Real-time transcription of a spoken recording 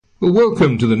Well,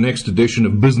 welcome to the next edition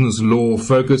of Business Law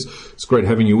Focus. It's great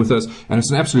having you with us, and it's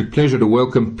an absolute pleasure to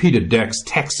welcome Peter Dax,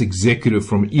 tax executive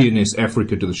from ENS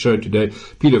Africa, to the show today.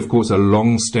 Peter, of course, a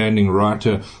long-standing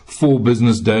writer for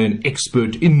Business Day, an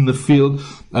expert in the field.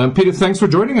 Peter, thanks for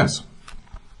joining us.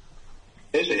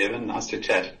 Pleasure, Evan. Nice to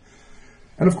chat.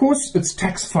 And of course, it's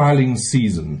tax filing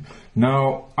season.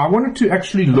 Now, I wanted to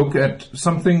actually look at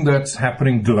something that's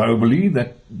happening globally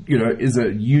that, is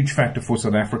a huge factor for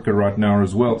South Africa right now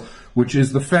as well, which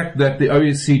is the fact that the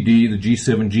OECD, the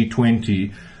G7,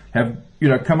 G20 have,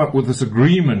 come up with this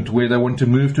agreement where they want to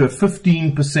move to a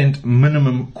 15%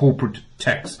 minimum corporate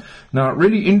tax. Now,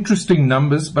 really interesting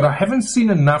numbers, but I haven't seen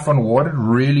enough on what it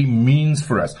really means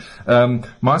for us.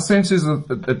 My sense is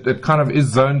that it kind of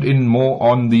is zoned in more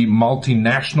on the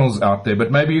multinationals out there,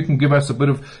 but maybe you can give us a bit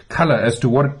of color as to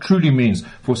what it truly means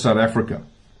for South Africa.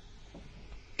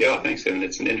 Yeah, thanks, Evan.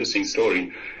 It's an interesting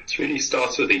story. It really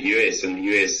starts with the US and the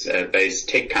US-based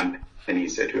tech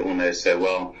companies that we all know so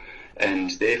well.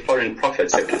 And their foreign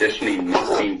profits have traditionally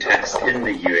not been taxed in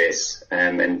the US,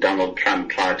 and Donald Trump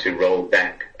tried to roll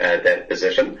back that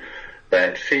position,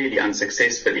 but fairly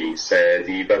unsuccessfully. So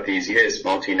you've got these US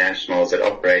multinationals that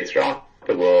operate throughout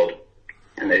the world,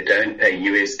 and they don't pay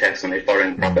US tax on their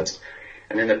foreign profits.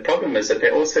 And then the problem is that they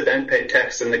also don't pay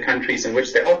tax in the countries in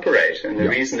which they operate. And the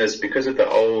reason is because of the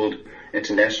old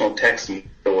international tax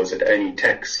laws that only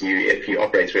tax you if you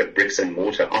operate through a bricks and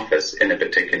mortar office in a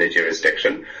particular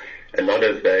jurisdiction. A lot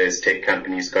of those tech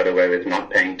companies got away with not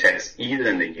paying tax either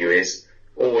in the US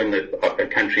or in the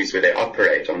countries where they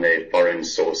operate on their foreign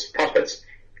source profits.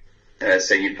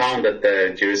 So you found that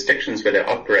the jurisdictions where they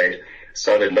operate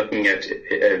started looking at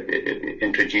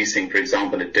introducing, for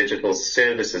example, a digital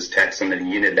services tax on a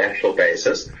unilateral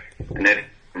basis, and that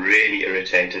really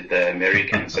irritated the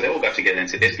Americans. So they all got together and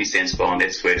said, let's be sensible and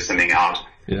let's work something out.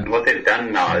 Yeah. And what they've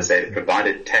done now is they've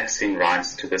provided taxing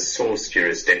rights to the source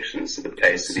jurisdictions, so the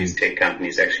place where these tech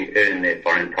companies actually earn their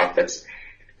foreign profits,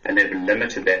 and they've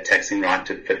limited that taxing right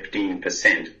to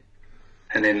 15%.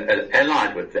 And then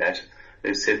allied with that,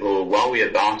 they've said, well, while we're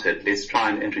about it, let's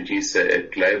try and introduce a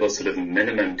global sort of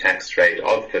minimum tax rate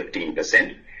of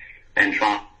 15% and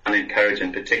try and encourage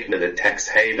in particular the tax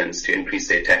havens to increase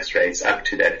their tax rates up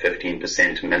to that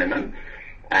 15% minimum.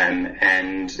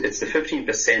 And it's the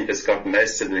 15% that's got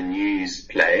most of the news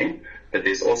play, but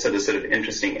there's also the sort of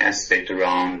interesting aspect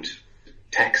around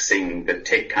taxing the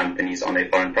tech companies on their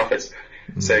foreign profits.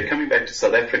 Mm-hmm. So coming back to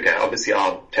South Africa, obviously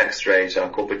our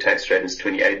corporate tax rate is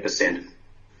 28%.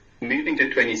 Moving to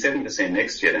 27%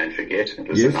 next year, don't forget. It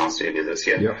was announced earlier this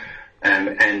year. Yeah.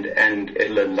 And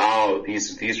it'll allow,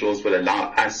 these rules will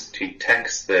allow us to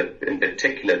tax in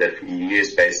particular the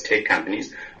US-based tech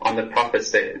companies on the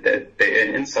profits that they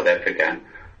earn in South Africa.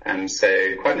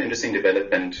 So quite an interesting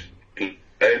development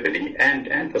globally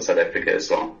and for South Africa as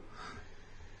well.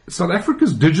 South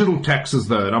Africa's digital taxes,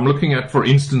 though, and I'm looking at, for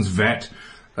instance, VAT,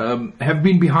 have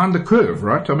been behind the curve,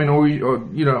 right? I mean,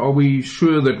 are we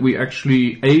sure that we're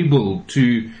actually able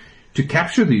to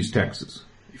capture these taxes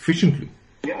efficiently?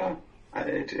 Yeah.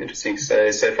 Interesting.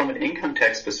 So from an income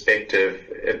tax perspective,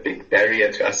 a big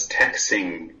barrier to us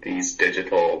taxing these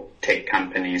digital tech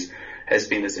companies has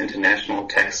been this international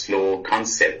tax law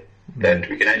concept that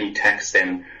we can only tax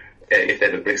them if they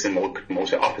have a bricks and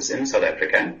mortar office in South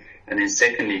Africa. And then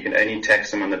secondly, you can only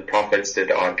tax them on the profits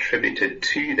that are attributed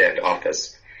to that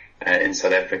office in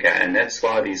South Africa. And that's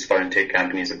why these foreign tech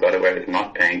companies have got away with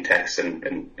not paying tax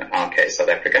in our case, South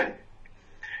Africa.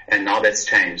 And now that's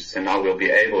changed. So now we'll be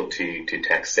able to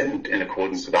tax them in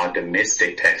accordance with our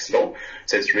domestic tax law.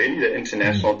 So it's really the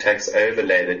international tax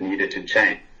overlay that needed to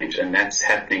change. And that's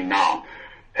happening now.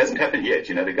 Hasn't happened yet.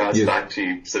 The guys like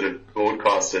to sort of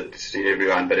broadcast it to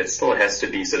everyone, but it still has to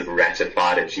be sort of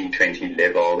ratified at G20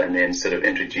 level and then sort of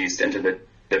introduced into the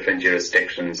different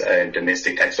jurisdictions and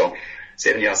domestic tax law.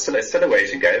 So still a way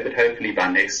to go, but hopefully by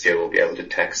next year we'll be able to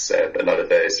tax a lot of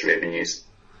those revenues.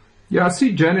 Yeah, I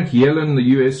see Janet Yellen, the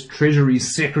U.S. Treasury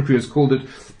Secretary, has called it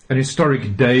an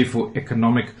historic day for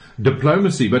economic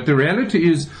diplomacy. But the reality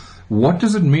is, what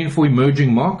does it mean for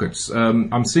emerging markets?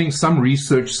 I'm seeing some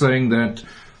research saying that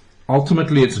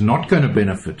ultimately it's not going to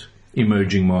benefit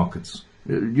emerging markets.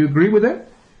 Do you agree with that?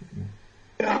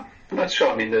 Yeah, I'm not sure.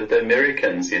 I mean, the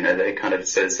Americans, they kind of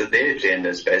said, so their agenda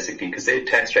is basically, because their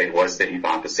tax rate was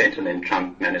 35%, and then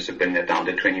Trump managed to bring that down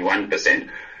to 21%.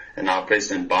 And now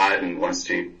President Biden wants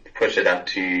to push it up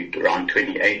to around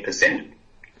 28%.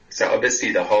 So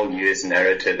obviously the whole US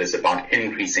narrative is about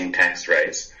increasing tax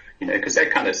rates, because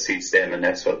that kind of suits them, and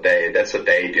that's what they're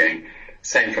doing.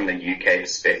 Same from the UK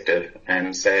perspective.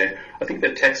 And so I think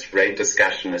the tax rate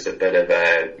discussion is a bit of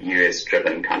a US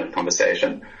driven kind of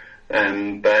conversation.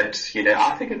 But,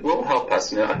 I think it will help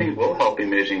us. I think it will help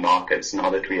emerging markets now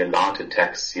that we are allowed to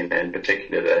tax, in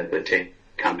particular the tech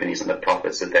companies and the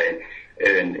profits that they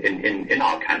earn in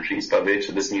our countries by virtue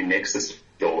of this new Nexus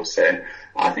law. So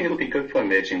I think it'll be good for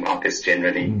emerging markets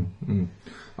generally. Mm-hmm.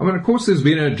 I mean, of course, there's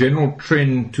been a general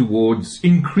trend towards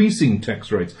increasing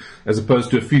tax rates as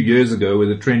opposed to a few years ago where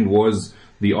the trend was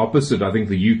the opposite. I think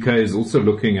the UK is also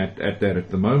looking at that at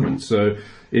the moment. So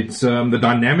it's the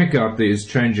dynamic out there is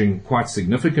changing quite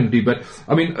significantly. But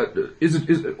I mean,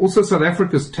 is also South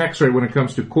Africa's tax rate when it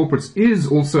comes to corporates is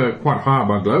also quite high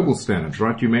by global standards,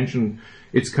 right? You mentioned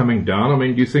it's coming down. I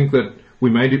mean, do you think that we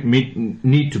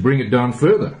need to bring it down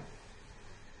further?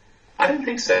 I don't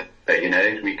think so.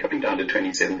 We're coming down to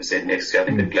 27% next year. I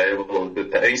think the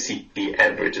OECD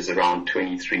average is around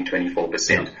 23-24%.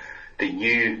 Yeah.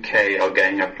 The UK are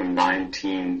going up from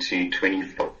 19 to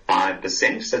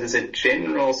 25%. So there's a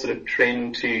general sort of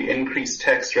trend to increase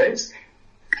tax rates.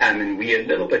 And we're a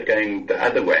little bit going the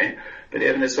other way. But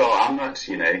even as well, I'm not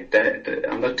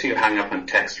too hung up on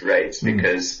tax rates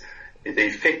because the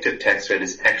effective tax rate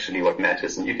is actually what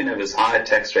matters. And you can have as high a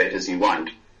tax rate as you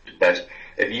want, but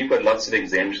if you've got lots of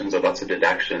exemptions or lots of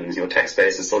deductions, your tax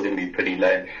base is still going to be pretty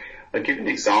low. I'll give you an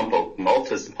example.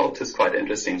 Malta's quite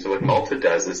interesting. So what Malta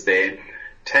does is their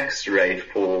tax rate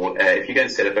for, if you go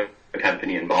and set up a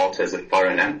company in Malta as a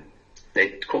foreigner, their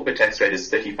corporate tax rate is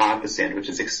 35%, which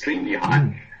is extremely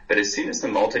high. But as soon as the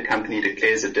Malta company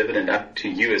declares a dividend up to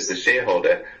you as the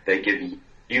shareholder, they give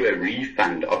you a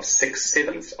refund of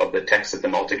 6/7 of the tax that the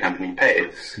Malta company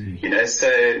paid.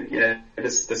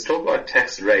 This talk about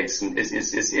tax rates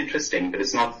is interesting, but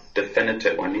it's not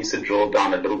definitive. One needs to drill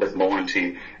down a little bit more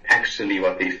into actually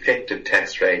what the effective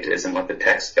tax rate is and what the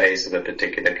tax base of a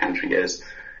particular country is.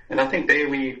 And I think there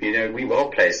we well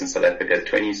placed in South Africa.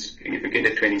 If we get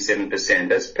at 27%,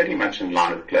 that's pretty much in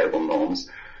line with global norms.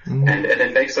 And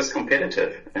it makes us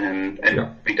competitive. And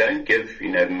we don't give,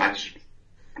 much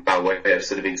by way of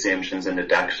sort of exemptions and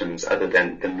deductions other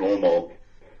than the normal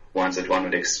ones that one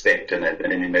would expect in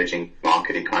an emerging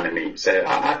market economy. So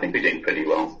I think we're doing pretty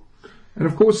well. And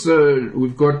of course,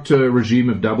 we've got a regime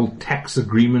of double tax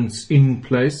agreements in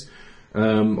place.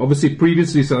 Obviously,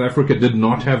 previously, South Africa did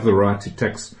not have the right to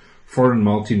tax foreign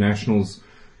multinationals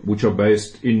which are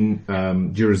based in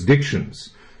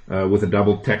jurisdictions with a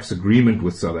double tax agreement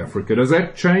with South Africa. Does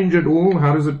that change at all?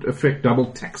 How does it affect double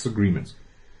tax agreements?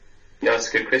 Yeah, it's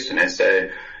a good question. So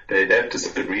they have to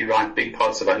sort of rewrite big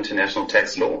parts of our international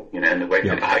tax law, and the way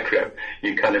that I grew up,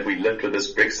 we lived with this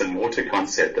bricks and mortar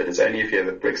concept that is only if you have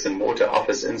a bricks and mortar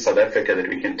office in South Africa that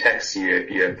we can tax you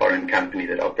if you're a foreign company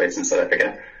that operates in South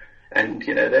Africa. And,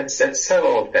 that's so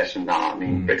old fashioned now. I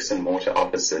mean, bricks and mortar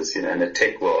offices, in the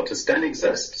tech world just don't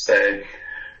exist. So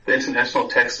the international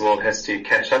tax world has to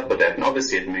catch up with that. And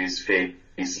obviously it moves fairly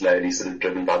slowly, sort of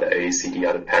driven by the OECD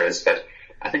out of Paris, but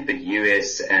I think the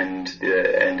US and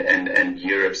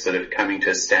Europe sort of coming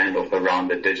to a standoff around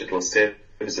the digital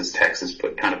services taxes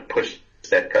kind of pushed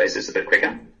that process a bit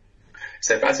quicker.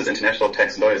 So for us as international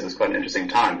tax lawyers, it's quite an interesting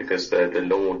time because the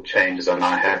law changes are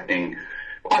now happening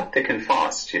quite thick and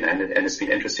fast, and it's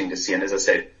been interesting to see. And as I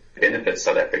said, benefits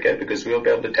South Africa because we'll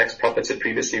be able to tax profits that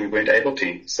previously we weren't able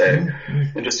to. So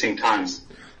interesting times.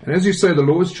 And as you say, the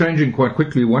law is changing quite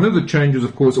quickly. One of the changes,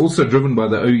 of course, also driven by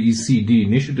the OECD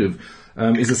initiative,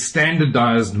 is a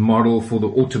standardized model for the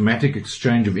automatic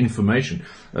exchange of information,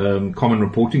 common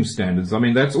reporting standards. I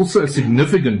mean, that's also a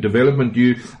significant development.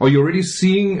 Are you already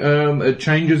seeing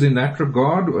changes in that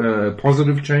regard,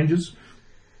 positive changes?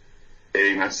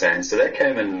 Very much so. And so that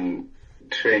came in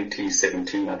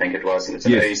 2017, I think it was, and it's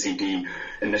an OECD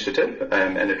initiative,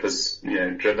 and it was,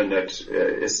 driven at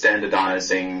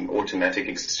standardizing automatic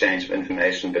exchange of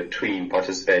information between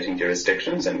participating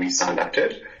jurisdictions, and we signed up to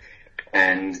it.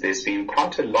 And there's been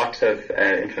quite a lot of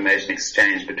information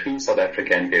exchange between South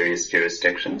Africa and various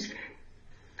jurisdictions.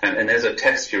 And those are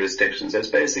tax jurisdictions. There's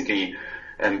basically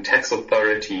tax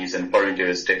authorities in foreign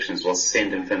jurisdictions will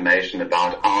send information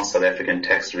about our South African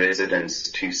tax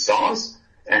residents to SARS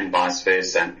and vice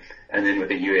versa. And then with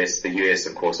the US,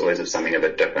 of course, always has something a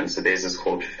bit different. So theirs is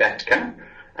called FATCA,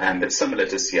 but similar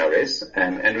to CRS.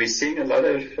 And we're seeing a lot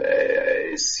of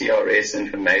CRS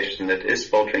information that is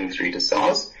filtering through to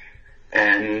SARS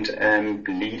and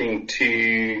leading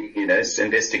to,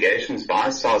 investigations by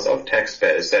SARS of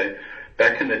taxpayers. So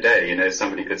back in the day,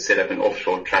 somebody could set up an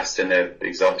offshore trust in an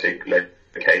exotic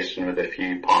location with a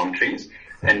few palm trees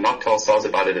and not tell SARS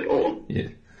about it at all. Yeah.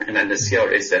 And then the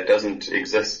CRS, that doesn't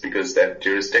exist because that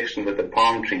jurisdiction with the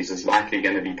palm trees is likely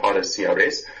going to be part of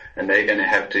CRS, and they're going to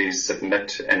have to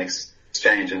submit and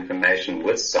exchange information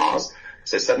with SARS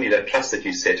So suddenly that trust that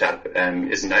you set up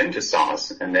is known to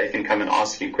SARS, and they can come and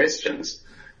ask you questions.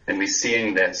 And we're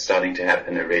seeing that starting to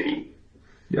happen already.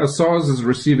 Yeah, SARS is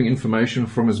receiving information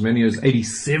from as many as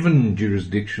 87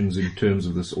 jurisdictions in terms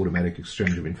of this automatic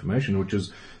exchange of information, which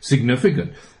is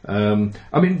significant.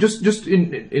 I mean, just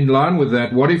in line with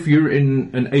that, what if you're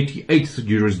in an 88th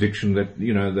jurisdiction that,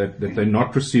 you know, that they're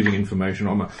not receiving information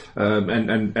on,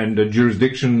 and a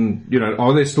jurisdiction, you know,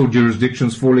 are there still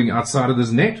jurisdictions falling outside of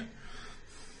this net?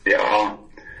 There are.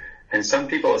 And some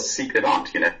people seek it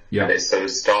out, you know. Yeah. They sort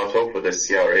of start off with a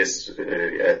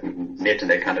CRS net, and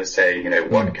they kind of say, you know,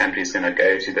 what country is going to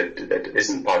go to that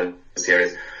isn't part of the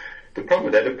CRS. The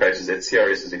problem with that approach is that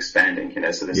CRS is expanding, you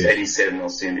know, so this 87 will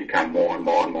soon become more and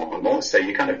more and more and more. So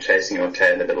you're kind of chasing your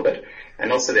tail a little bit.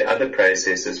 And also there are other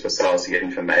processes for SARS to get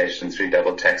information through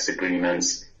double tax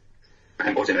agreements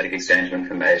and automatic exchange of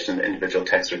information. The individual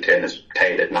tax return is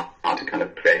tailored now to kind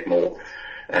of create more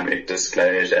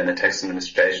disclosure, and the Tax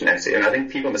Administration Act. And I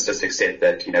think people must just accept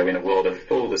that, you know, in a world of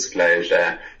full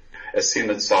disclosure, assume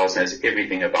that SARS knows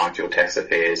everything about your tax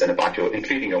affairs and about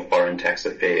including your foreign tax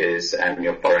affairs and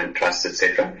your foreign trusts,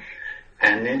 etc.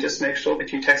 And then just make sure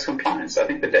that you tax compliant. So I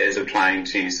think the days of trying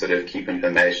to sort of keep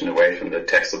information away from the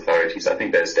tax authorities, I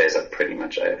think those days are pretty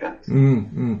much over.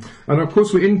 And of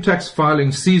course we're in tax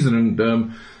filing season,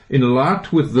 and in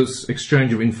light with this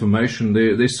exchange of information,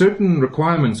 there's certain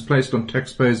requirements placed on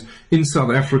taxpayers in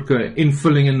South Africa in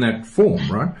filling in that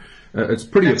form, right? It's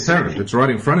pretty apparent. It's right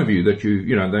in front of you that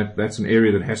you know, that's an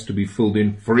area that has to be filled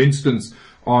in. For instance,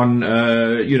 on,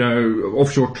 you know,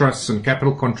 offshore trusts and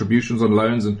capital contributions on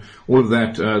loans and all of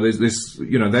that, there's,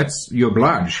 you know, you're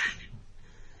obliged.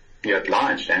 You're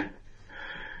obliged, yeah.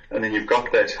 And then you've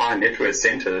got that high net worth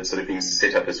centre that's sort of being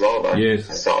set up as well by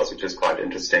SARS, which is quite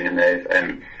interesting. And they've,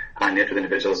 high net worth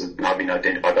individuals have now been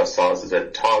identified by SARS as a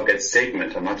target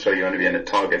segment. I'm not sure you want to be in a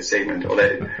target segment,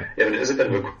 although it is a bit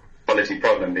of a quality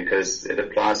problem because it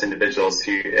applies to individuals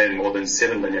who earn more than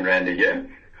 7 million rand a year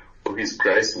or whose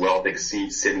gross wealth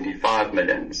exceeds 75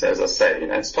 million. So as I say, you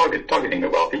know, it's targeting the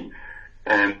wealthy.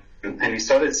 And we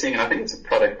started seeing, and I think it's a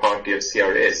product partly of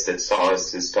CRS, that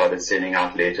SARS has started sending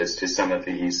out letters to some of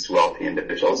these wealthy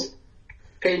individuals.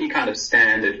 Fairly kind of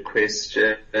standard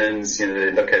questions, you know,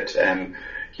 they look at,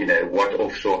 you know, what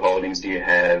offshore holdings do you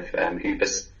have, who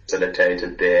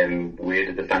facilitated them, where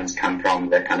did the funds come from,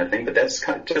 that kind of thing. But that's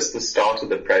kind of just the start of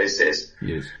the process.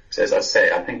 Yes. So as I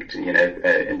say, I think, you know,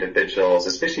 individuals,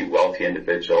 especially wealthy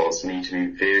individuals, need to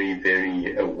be very,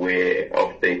 very aware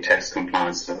of their tax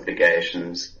compliance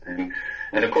obligations.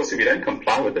 And of course, if you don't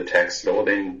comply with the tax law,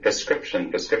 then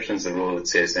prescription's the rule that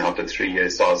says that after 3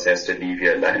 years, SARS has to leave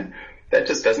you alone. That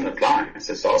just doesn't apply.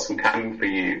 So SARS can come for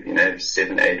you, you know,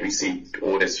 7, 8. We see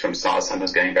audits from SARS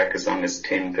sometimes going back as long as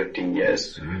 10, 15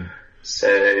 years. So,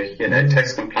 you know,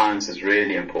 tax compliance is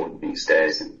really important these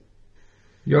days.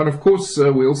 Yeah, and of course,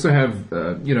 we also have,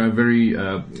 you know, very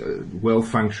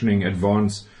well-functioning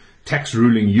advanced tax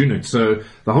ruling unit. So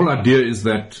the whole idea is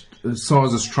that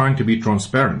SARS is trying to be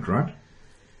transparent, right?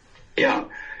 Yeah.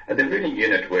 The ruling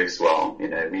unit works well. You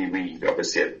know, we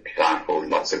obviously apply for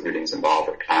lots of rulings involved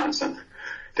with clients, and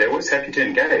they're always happy to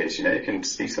engage. You know, you can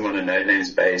speak to them on a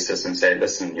no-names basis and say,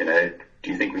 listen, you know, do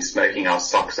you think we're smoking our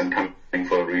socks and coming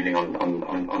for a ruling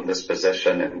on this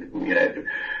position? And, you know,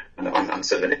 on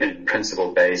sort of an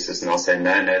in-principle basis, and I'll say,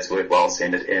 no, it's worthwhile,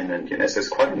 send it in. And, you know, so it's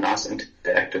quite a nice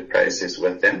interactive process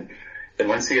with them. Then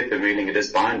once you get the ruling, it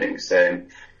is binding. So,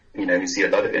 you know, we see a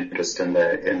lot of interest in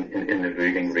the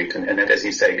ruling route, and that, as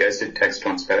you say, goes to tax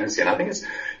transparency. And I think it's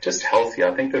just healthy.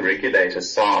 I think the regulator,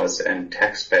 SARS, and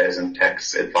taxpayers and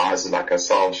tax advisors like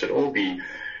ourselves should all be,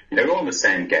 you know, we're all in the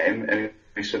same game, and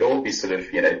we should all be sort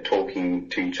of, you know, talking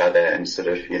to each other and sort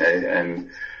of, you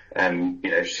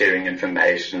know, sharing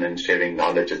information and sharing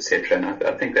knowledge, etc. And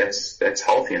I think that's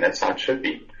healthy, and that's how it should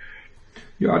be.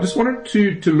 Yeah, I just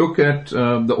wanted to look at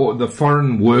the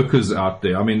foreign workers out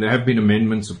there. I mean, there have been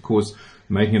amendments, of course,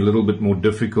 making it a little bit more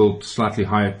difficult, slightly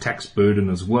higher tax burden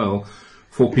as well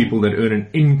for people that earn an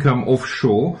income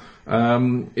offshore.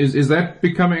 Is that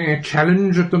becoming a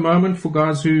challenge at the moment for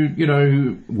guys who, you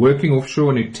know, working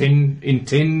offshore and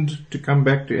intend to come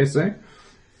back to SA?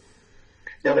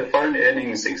 Yeah, the foreign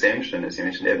earnings exemption, as you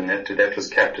mentioned, Evan, that was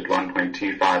capped at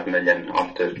 1.25 million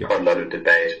after quite a lot of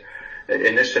debate.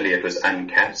 Initially, it was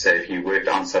uncapped, so if you worked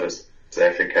outside of South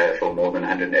Africa for more than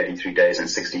 183 days and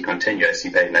 60 continuous,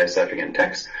 you paid no South African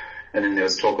tax. And then there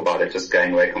was talk about it just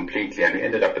going away completely, and we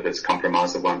ended up with this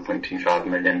compromise of 1.25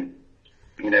 million.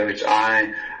 which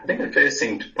I think the first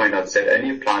thing to point out is that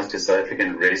only applies to South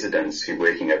African residents who are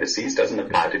working overseas, doesn't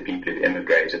apply to people who've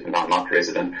immigrated and are not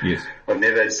resident. Yes. I've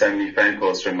never had so many phone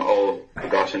calls from old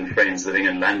forgotten friends living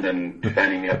in London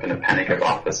phoning me up in a panic of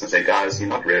office and say, guys, you're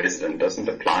not resident, doesn't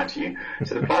apply to you.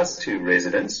 So it applies to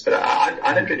residents, but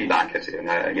I don't really like it.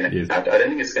 Yes. I don't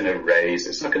think it's going to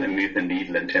it's not going to move the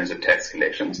needle in terms of tax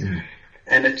collections. Mm.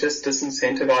 And it just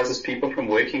disincentivizes people from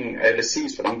working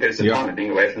overseas for long periods of time and being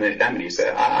away from their families. So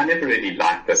I never really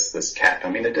liked this cap. I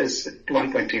mean, it is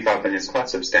 1.25 billion is quite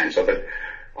substantial, but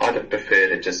I'd have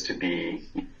preferred it just to be,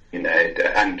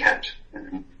 uncapped.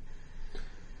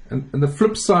 And the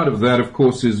flip side of that, of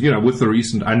course, is, with the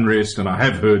recent unrest, and I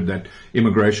have heard that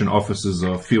immigration officers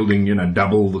are fielding,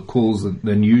 double the calls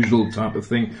than usual type of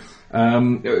thing.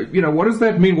 What does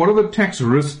that mean? What are the tax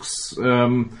risks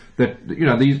that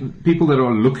these people that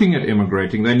are looking at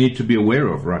immigrating, they need to be aware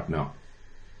of right now?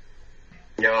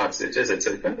 Yeah, it's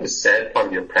a kind of sad part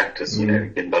of your practice. You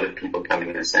get a lot of people coming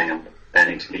in and saying, I'm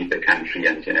planning to leave the country,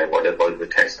 and what are the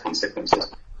tax consequences?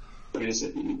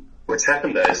 What's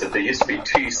happened though is that there used to be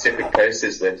two separate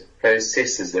processes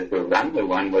that were run. The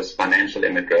one was financial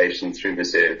immigration through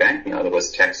Reserve Bank, and the other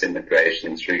was tax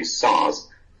immigration through SARS.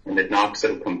 And they've now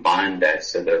sort of combined that,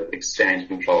 so the exchange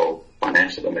control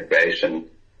financial immigration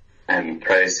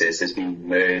process has been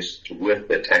merged with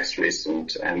the tax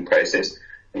resident process.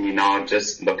 And you now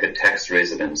just look at tax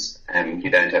residents, and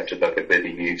you don't have to look at whether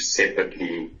you've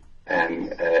separately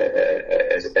an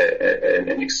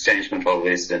exchange control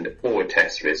resident or a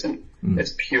tax resident.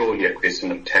 It's purely a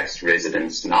question of tax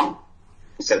residents now.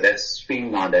 So that's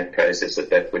streamlined that process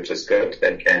which is good.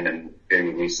 That came in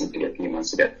very recently, a few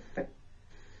months ago.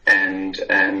 And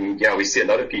we see a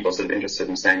lot of people sort of interested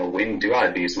in saying, well, when do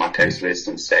I lose my tax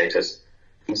resident status?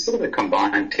 And it's sort of a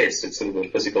combined test. It's sort of a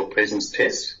physical presence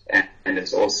test, and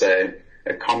it's also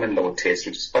a common law test,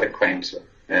 which is quite a quaint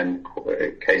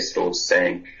case law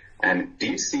saying, do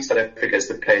you see South Africa as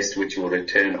the place to which you will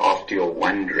return after your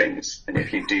wanderings? And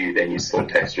if you do, then you're still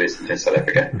tax resident in South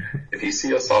Africa. If you see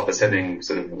yourself as having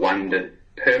sort of wandered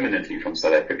permanently from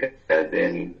South Africa,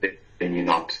 then you're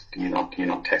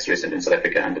not tax resident in South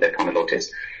Africa under that common law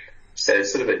test. So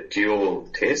it's sort of a dual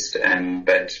test,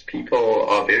 but people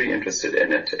are very interested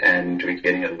in it, and we're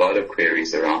getting a lot of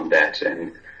queries around that,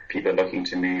 and people are looking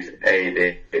to move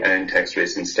A, their own tax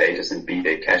resident status, and B,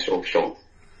 their cash offshore,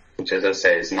 which, as I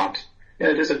say, is not,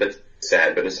 it is a bit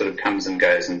sad, but it sort of comes and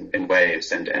goes in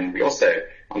waves. And we also,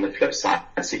 on the flip side,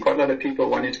 I see quite a lot of people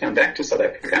wanting to come back to South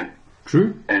Africa.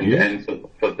 True. And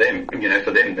for them,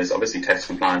 there's obviously tax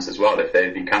compliance as well. If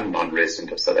they become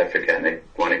non-resident of South Africa and they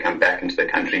want to come back into the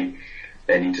country,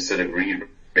 they need to sort of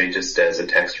re-register as a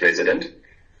tax resident.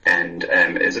 And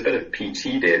there's a bit of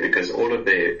PT there, because all of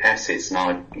their assets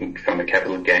now, from a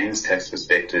capital gains tax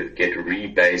perspective, get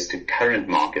rebased to current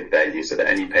market value. So they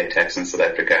only pay tax in South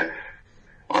Africa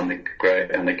on the growth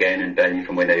and the gain in value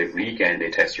from when they regain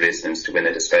their tax residence to when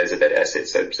they dispose of that asset.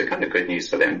 So kind of good news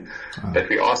for them. But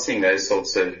we are seeing those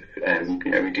sorts of,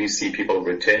 we do see people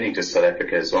returning to South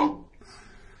Africa as well.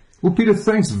 Well, Peter,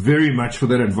 thanks very much for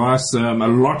that advice. A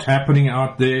lot happening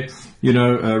out there,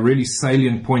 really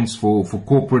salient points for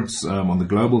corporates on the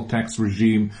global tax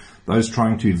regime, those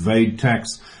trying to evade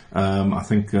tax. I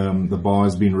think the bar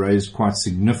has been raised quite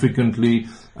significantly,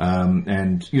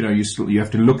 and you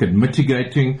have to look at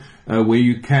mitigating where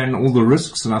you can all the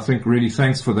risks. And I think really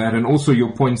thanks for that, and also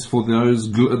your points for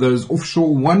those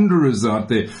offshore wanderers out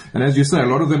there. And as you say, a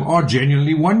lot of them are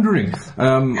genuinely wandering.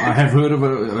 I have heard of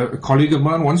a colleague of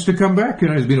mine wants to come back.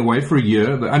 He's been away for a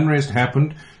year. The unrest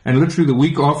happened. And literally the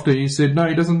week after, he said, no,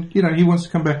 he doesn't, he wants to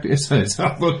come back to SA. So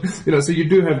I thought, so you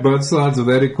do have both sides of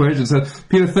that equation. So,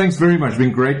 Peter, thanks very much. It's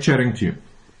been great chatting to you.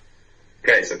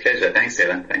 Great. It's a pleasure. Thanks,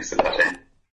 Evan. Thanks a lot.